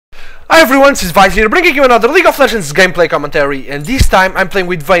Hi everyone, this is Vyzerio bringing you another League of Legends gameplay commentary, and this time I'm playing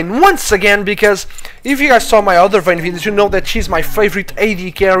with Vayne once again because if you guys saw my other Vayne videos, you know that she's my favorite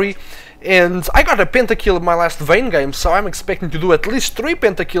AD carry, and I got a pentakill in my last Vayne game, so I'm expecting to do at least 3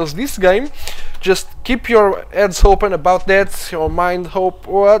 pentakills this game. Just keep your heads open about that, your mind hope.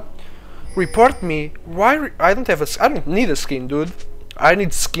 What? Report me? Why? I don't need a skin, dude. I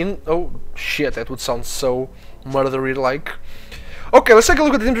need skin. Oh shit, that would sound so murdery like. Okay, let's take a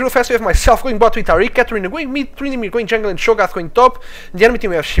look at the team real fast. We have myself going bot with Tariq, Katarina going mid, Trinimir going jungle, and Shogath going top. In the enemy team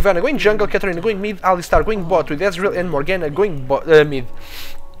we have Shyvana going jungle, Katarina going mid, Alistar going bot with Ezreal, and Morgana going mid.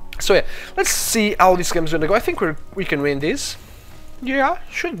 So yeah, let's see how this game's gonna go. I think we can win this. Yeah,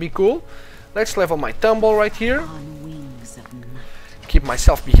 should be cool. Let's level my tumble right here. Keep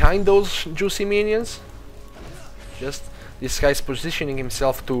myself behind those juicy minions. Just this guy's positioning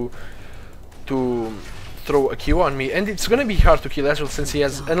himself to throw a Q on me, and it's gonna be hard to kill Ezreal since he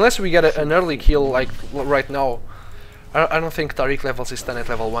has, unless we get an early kill like right now. I don't think Tariq levels his stun at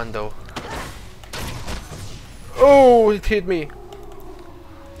level 1 though. Oh, it hit me.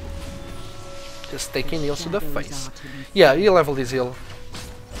 Just taking heals to the face. Yeah, he leveled his heal.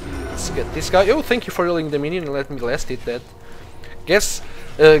 Let's get this guy. Oh, thank you for healing the minion and let me last hit that. Guess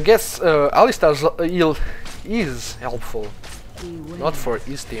Alistar's heal is helpful. Not for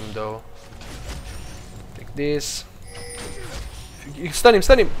his team though. This. Stun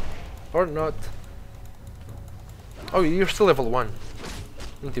him! Or not. Oh, you're still level 1.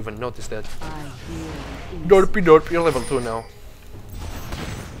 Didn't even notice that. Dorpy, you're level 2 now.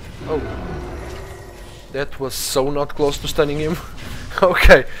 Oh. That was so not close to stunning him.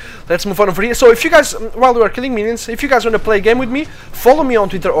 Okay, let's move on over here. So if you guys, while we are killing minions, if you guys want to play a game with me, follow me on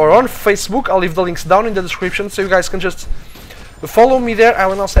Twitter or on Facebook. I'll leave the links down in the description so you guys can just follow me there. I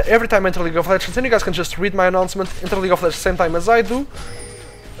will announce that every time I enter League of Legends, and you guys can just read my announcement, enter League of Legends same time as I do.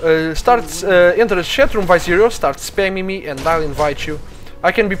 Enter the chat room Vyzerio, start spamming me, and I'll invite you.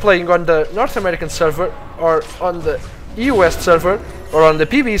 I can be playing on the North American server, or on the US server, or on the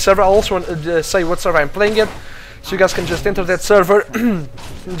PvE server. I'll also say what server I'm playing at, so you guys can just enter that server,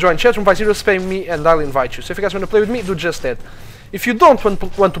 join chat room Vyzerio, spam me, and I'll invite you. So if you guys want to play with me, do just that. If you don't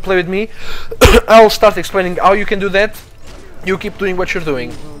want to play with me, I'll start explaining how you can do that. You keep doing what you're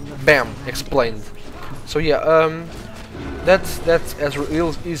doing. Bam, explained. So yeah, that's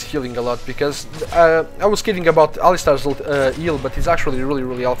Ezreal is healing a lot, because I was kidding about Alistar's heal, but it's actually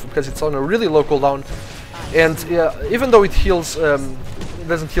really helpful because it's on a really low cooldown, and even though it heals, it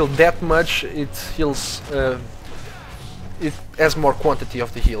doesn't heal that much. It heals. It has more quantity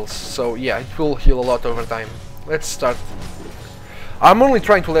of the heals, so yeah, it will heal a lot over time. Let's start. I'm only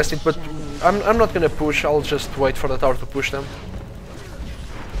trying to last it, but I'm not gonna push. I'll just wait for the tower to push them.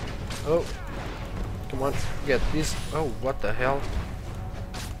 Oh, come on, get this. Oh, what the hell?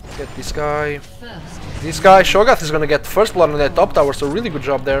 Get this guy. This guy, Shogath, is gonna get first blood on that top tower, so really good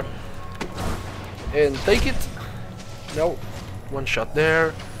job there. And take it. No, one shot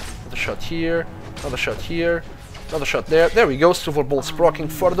there, another shot here, another shot here, another shot there. There we go, silver bolts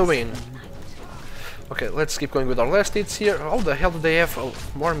proccing for the win. Okay, let's keep going with our last hits here. How the hell do they have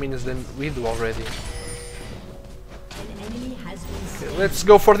more minions than we do already? Okay, let's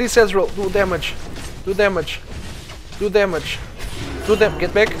go for this Ezreal. Do damage. Do damage. Do damage. Do them.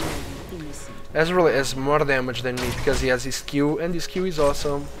 Get back. Ezreal has more damage than me because he has his Q, and his Q is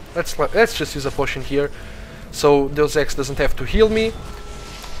awesome. Let's just use a potion here, so Deus Ex doesn't have to heal me,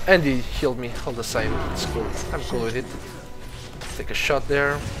 and he healed me all the same. It's cool. I'm cool with it. Take a shot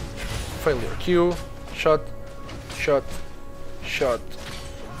there. Failure Q. Shot, shot, shot,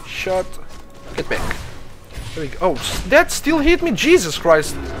 shot. Get back. There we go. Oh, that still hit me. Jesus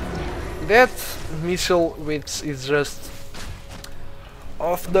Christ! That missile which is just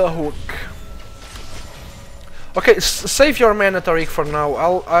off the hook. Okay, save your mana, Tariq, for now.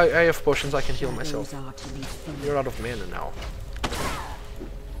 I have potions. I can heal myself. You're out of mana now.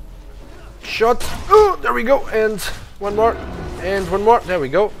 Shot. Oh, there we go. And one more. And one more. There we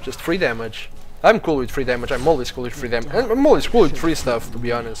go. Just 3 damage. I'm cool with free damage. I'm always cool with free damage. And I'm always cool with free stuff, to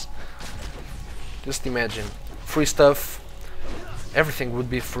be honest. Just imagine. Free stuff. Everything would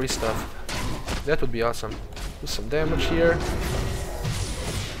be free stuff. That would be awesome. Do some damage here.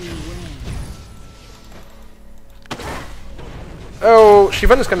 Oh,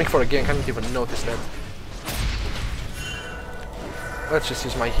 Shyvana is coming for a gank. I didn't even notice that. Let's just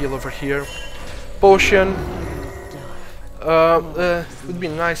use my heal over here. Potion. It would be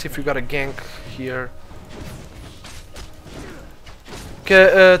nice if you got a gank here.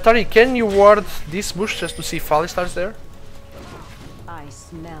 Okay, Tariq, can you ward this bush just to see if Alistar's there? I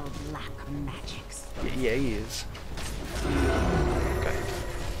smell black magics. Yeah, he is. Okay.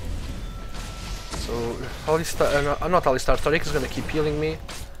 So Alistar, not Alistar, Tariq is gonna keep healing me.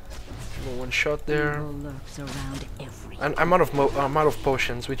 One shot there. Evil lurks around every And I'm out of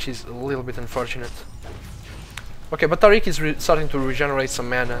potions, which is a little bit unfortunate. Okay, but Tariq is starting to regenerate some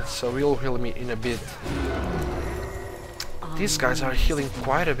mana, so he'll heal me in a bit. These guys are healing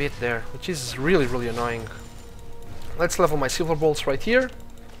quite a bit there, which is really, really annoying. Let's level my silver bolts right here.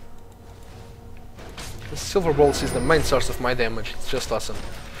 The silver bolts is the main source of my damage. It's just awesome.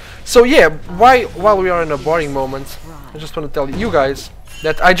 So yeah, while we are in a boring moment, I just want to tell you guys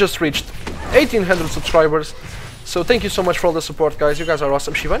that I just reached 1800 subscribers. So thank you so much for all the support, guys. You guys are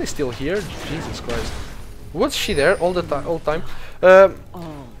awesome. Shivani is still here. Jesus Christ. Was she there all the time?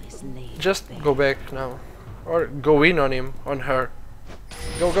 Just go back now. Or go in on him, on her.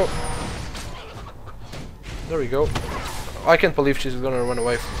 Go, go. There we go. I can't believe she's gonna run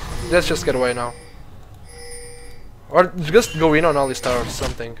away. Let's just get away now. Or just go in on Alistar or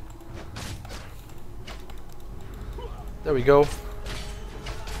something. There we go.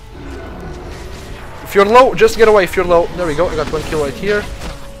 If you're low, just get away if you're low. There we go, I got one kill right here.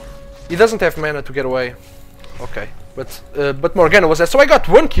 He doesn't have mana to get away. Okay, but Morgana was there, so I got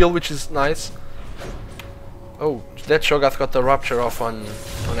one kill, which is nice. Oh, that Shogat got the Rapture off on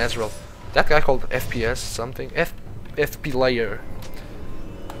Ezreal. That guy called FPS something. FP layer.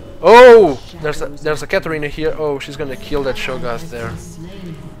 Oh, there's a Katarina here. Oh, she's gonna kill that Shogat there.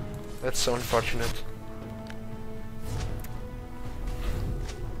 That's so unfortunate.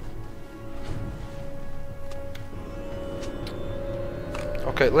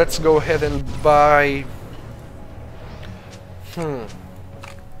 Okay, let's go ahead and buy.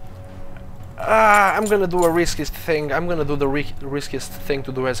 I'm gonna do a riskiest thing. I'm gonna do the riskiest thing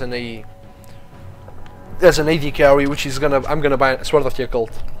to do as an AD carry, which is I'm gonna buy Sword of the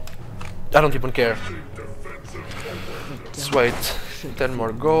Occult. I don't even care. Let's wait. 10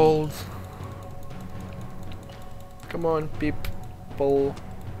 more gold. Come on, people.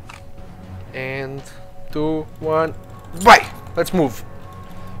 And 2, 1, buy. Let's move.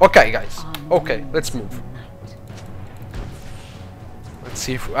 Okay, guys. Okay, let's move. Let's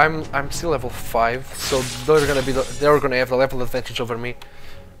see if I'm still level 5, so they're gonna have the level advantage over me.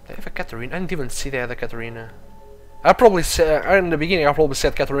 They have a Katarina. I didn't even see they had a Katarina. I probably said in the beginning. I probably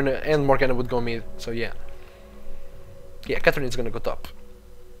said Katarina and Morgana would go mid. So yeah, Katarina's gonna go top,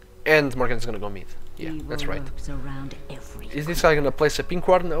 and Morgana's gonna go mid. Yeah, that's right. Is this guy gonna place a pink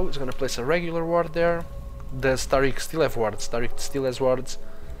ward? No, he's gonna place a regular ward there. Does Tariq still have wards? Tariq still has wards.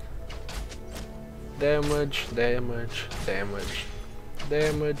 Damage, damage, damage,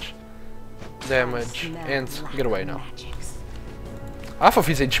 damage, damage, and get away now. Half of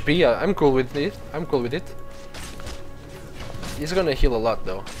his HP, I'm cool with it. I'm cool with it. He's gonna heal a lot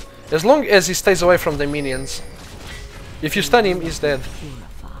though. As long as he stays away from the minions. If you stun him, he's dead.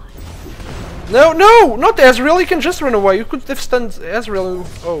 No, no, not Ezreal. He can just run away. You could have stunned Ezreal.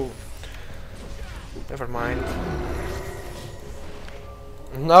 Oh, never mind.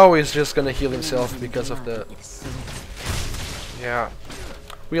 Now he's just gonna heal himself because of the. Yeah,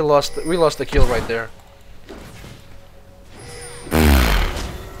 we lost the kill right there.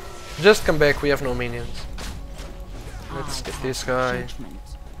 Just come back. We have no minions. Let's get this guy.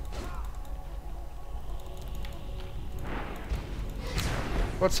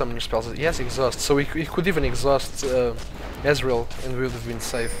 What summoner spells? He has exhaust, so he could even exhaust Ezreal and we would have been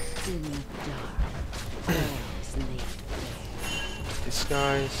safe. These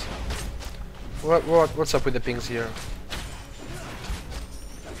guys. What's up with the pings here?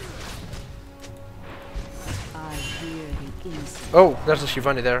 Oh, there's a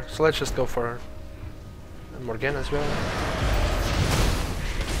Shivani there, so let's just go for her. And Morgana as well.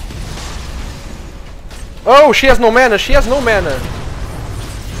 Oh, she has no mana, she has no mana!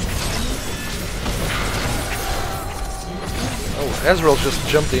 Oh, Ezreal just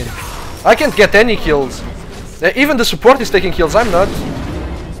jumped in. I can't get any kills. Even the support is taking kills, I'm not.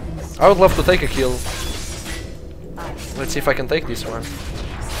 I would love to take a kill. Let's see if I can take this one.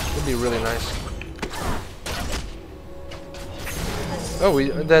 Would be really nice. Oh,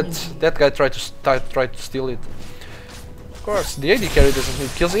 that guy tried to steal it. Of course, the AD carry doesn't need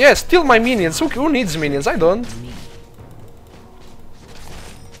kills. Yeah, steal my minions. Who needs minions? I don't.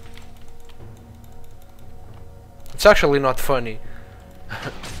 It's actually not funny.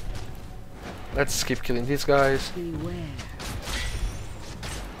 Let's keep killing these guys.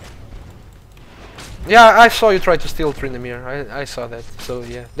 Yeah, I saw you try to steal Tryndamere. I saw that. So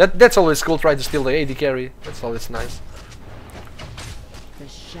yeah, that's always cool. Try to steal the AD carry. That's always nice. The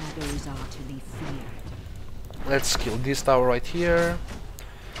shadows are to be feared. Let's kill this tower right here.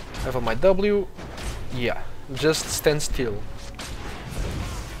 Level my W. Yeah, just stand still.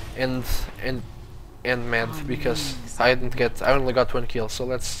 And and mad because I only got 1 kill, so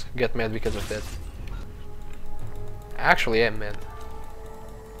let's get mad because of that. Actually, I'm mad.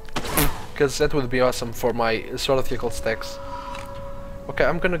 Because that would be awesome for my Sword of the Occult stacks. Okay,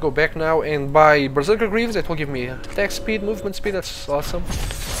 I'm gonna go back now and buy Berserker Greaves. That will give me attack speed, movement speed, that's awesome.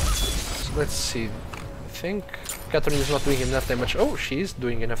 So let's see. I think Catherine is not doing enough damage. Oh, she's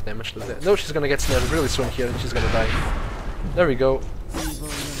doing enough damage to that. No, she's gonna get snared really soon here and she's gonna die. There we go.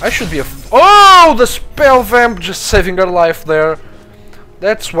 I should be a oh, the spell vamp just saving her life there.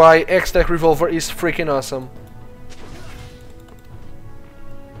 That's why X-Tech Revolver is freaking awesome.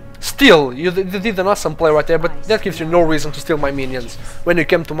 Still, you did an awesome play right there, but that gives you no reason to steal my minions when you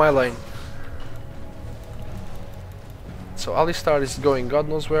came to my lane. So Alistar is going God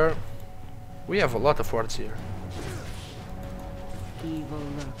knows where. We have a lot of wards here.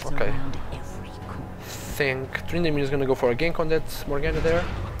 Okay. Think Trinity Immune is gonna go for a gank on that Morgana there.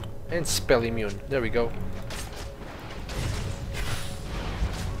 And Spell Immune. There we go.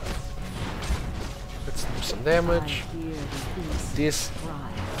 Let's do some damage. This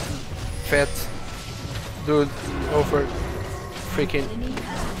fat dude over freaking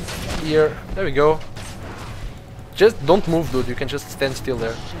here. There we go. Just don't move, dude. You can just stand still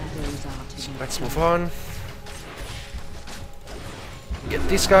there. So let's move on. Get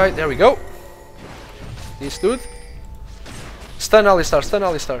this guy. There we go. This dude. Stun Alistar. Stun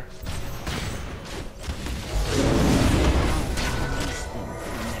Alistar.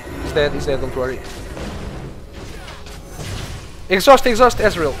 He's dead. He's dead. Don't worry. Exhaust. Exhaust.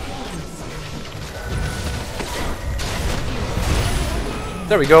 Ezreal.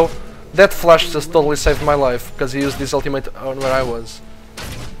 There we go. That flash just totally saved my life, because he used his ultimate on where I was.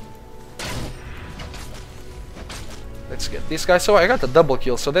 Let's get this guy. So I got a double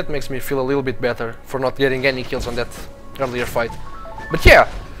kill, so that makes me feel a little bit better for not getting any kills on that earlier fight. But yeah,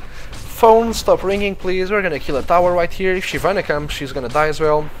 phone, stop ringing please. We're gonna kill a tower right here. If Shyvana comes, she's gonna die as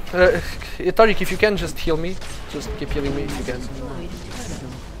well. Tariq, if you can, just heal me. Just keep healing me if you can.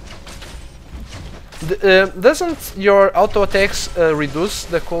 Doesn't your auto attacks reduce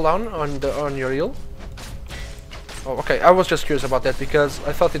the cooldown on your heal? Oh, okay. I was just curious about that because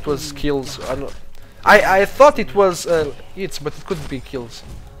I thought it was kills. I thought it was hits, but it could be kills.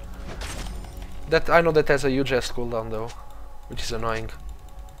 That I know that has a huge ass cooldown though, which is annoying.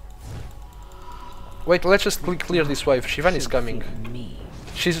 Wait, let's just clear this wave. Shyvana is coming.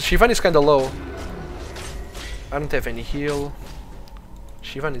 Shyvana is kinda low. I don't have any heal.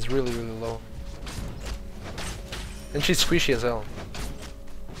 Shyvana is really low. And she's squishy as hell.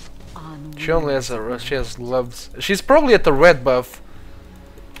 She only has she has gloves. She's probably at the red buff.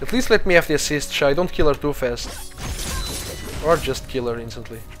 At least let me have the assist, Shy. Don't kill her too fast. Or just kill her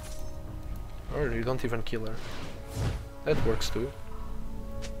instantly. Or you don't even kill her. That works too.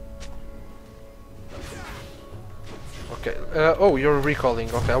 Okay. Oh, you're recalling.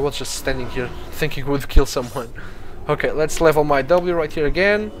 Okay, I was just standing here thinking we'd kill someone. Okay, let's level my W right here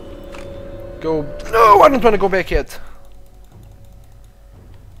again. Go. No, I don't want to go back yet.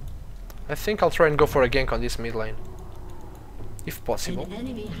 I think I'll try and go for a gank on this mid lane, if possible. An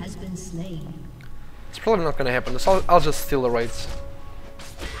enemy has been slain. It's probably not gonna happen, so I'll just steal the raids.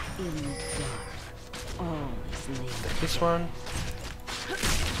 Take this one.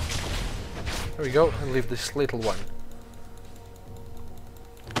 There we go, and leave this little one.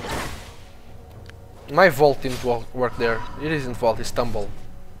 My vault didn't work there. It isn't vault, it's tumble.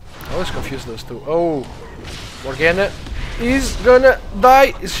 I always confuse those two. Oh, Morgana is gonna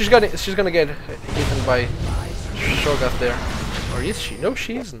die. She's gonna get eaten by Shogath there. Or is she? No,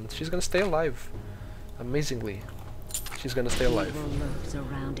 she isn't. She's gonna stay alive. Amazingly, she's gonna stay alive.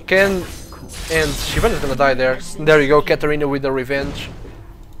 And Shyvana is gonna die there. There you go, Katarina with the revenge.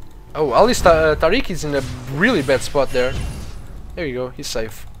 Oh, at least Tariq is in a really bad spot there. There you go, he's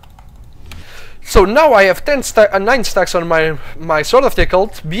safe. So now I have 9 stacks on my Sword of the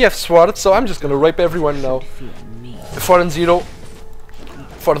Occult, BF Sword, so I'm just gonna rape everyone now. 4-0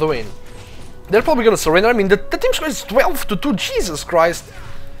 for the win. They're probably gonna surrender. I mean, the team score is 12-2, Jesus Christ.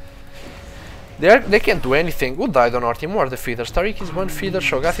 They can't do anything. Who died on our team? Who are the feeders? Tariq is one feeder,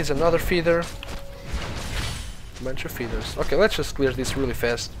 Shogath is another feeder. Bunch of feeders. Okay, let's just clear this really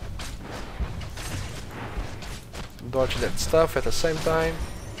fast. Dodge that stuff at the same time.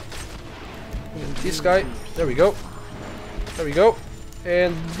 And this guy, there we go. There we go.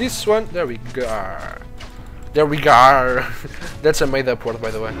 And this one, there we go. There we go. That's a made up word,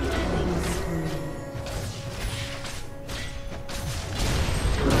 by the way.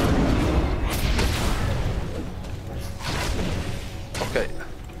 Okay.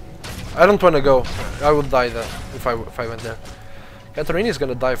 I don't wanna go. I would die there if I went there. Katarina is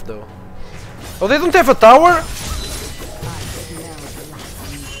gonna dive though. Oh, they don't have a tower?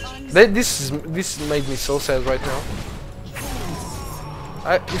 This made me so sad right now.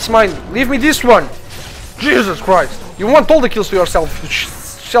 It's mine. Leave me this one. Jesus Christ! You want all the kills to yourself,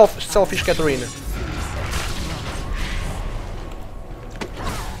 selfish Katarina.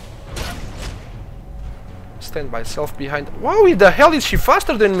 Stand by self behind. Wow, the hell is she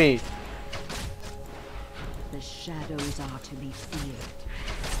faster than me? The shadows are to be feared.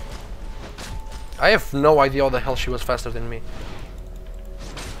 I have no idea how the hell she was faster than me.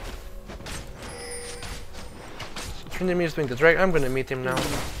 Trinimir is doing the dragon. I'm gonna meet him now.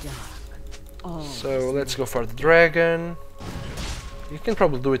 So let's go for the dragon. You can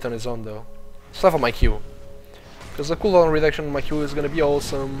probably do it on his own though. Still have my Q. Because the cooldown reduction on my Q is gonna be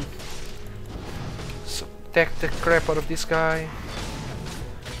awesome. So attack the crap out of this guy.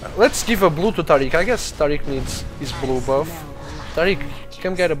 Let's give a blue to Tariq. I guess Tariq needs his blue buff. Tariq,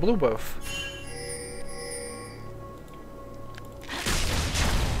 come get a blue buff.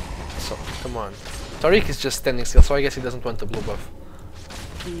 So, come on. Tariq is just standing still, so I guess he doesn't want the blue buff.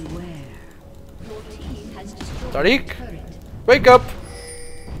 Tariq, wake up!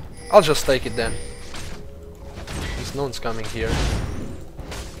 I'll just take it then. There's no one's coming here.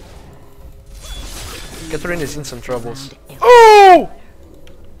 Catherine is in some troubles. Oh!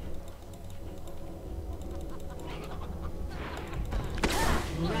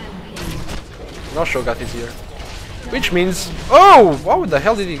 Now Shogat is here. Which means... Oh! How the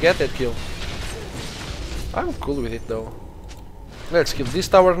hell did he get that kill? I'm cool with it though. Let's kill this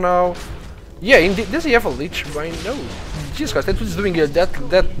tower now. Yeah, indeed. Does he have a leech? I know. Jesus Christ, that was doing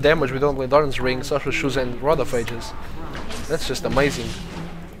that damage with only Doran's Ring, Social Shoes and Rod of Ages. That's just amazing.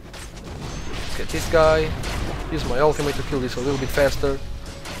 Let's get this guy. Use my ultimate to kill this a little bit faster.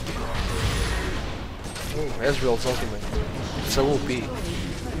 Oh, Ezreal's ultimate. It's so OP.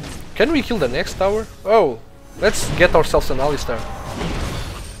 Can we kill the next tower? Oh, let's get ourselves an Alistar.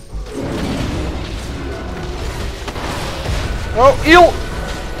 Oh, heal!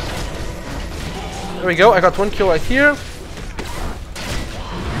 There we go, I got one kill right here.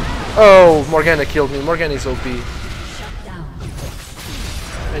 Oh, Morgana killed me. Morgana is OP.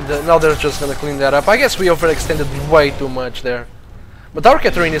 And now they're just gonna clean that up. I guess we overextended way too much there. But our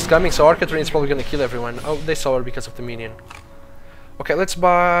Katarina is coming, so our Katarina is probably gonna kill everyone. Oh, they saw her because of the minion. Okay, let's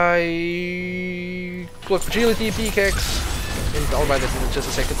buy... Cloak Agility, Pickaxe. And I'll buy that in just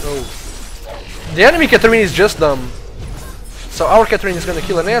a second. Oh. The enemy Katarina is just dumb. So our Katarina is gonna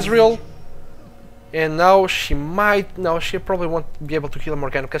kill an Ezreal. And now she might... No, she probably won't be able to kill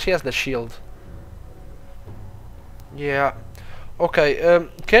Morgana because she has the shield. Yeah. Okay,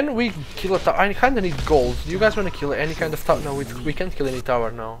 can we kill a tower? I kinda need gold. Do you guys wanna kill any kind of tower? No, we can't kill any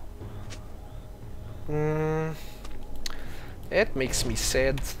tower now. That makes me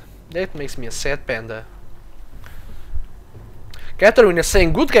sad. That makes me a sad panda. Catherine is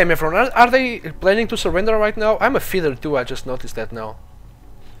saying, good game everyone. Are they planning to surrender right now? I'm a feeder too, I just noticed that now.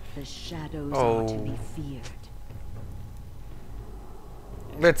 The shadows are to be feared.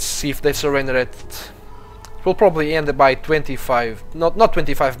 Let's see if they surrender it. It will probably end by 25. Not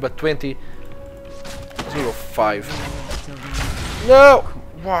 25, but 20. 05. No!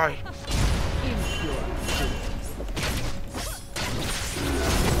 Why?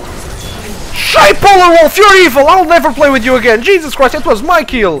 Shy Polar Wolf, you're evil! I'll never play with you again! Jesus Christ, it was my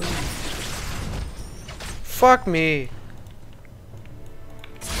kill! Fuck me.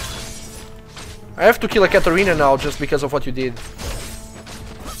 I have to kill a Katarina now just because of what you did.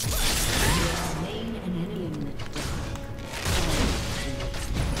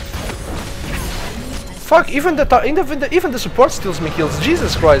 Fuck, even the support steals me kills,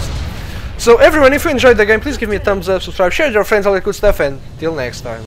 Jesus Christ. So everyone, if you enjoyed the game, please give me a thumbs up, subscribe, share with your friends, all that good stuff, and till next time.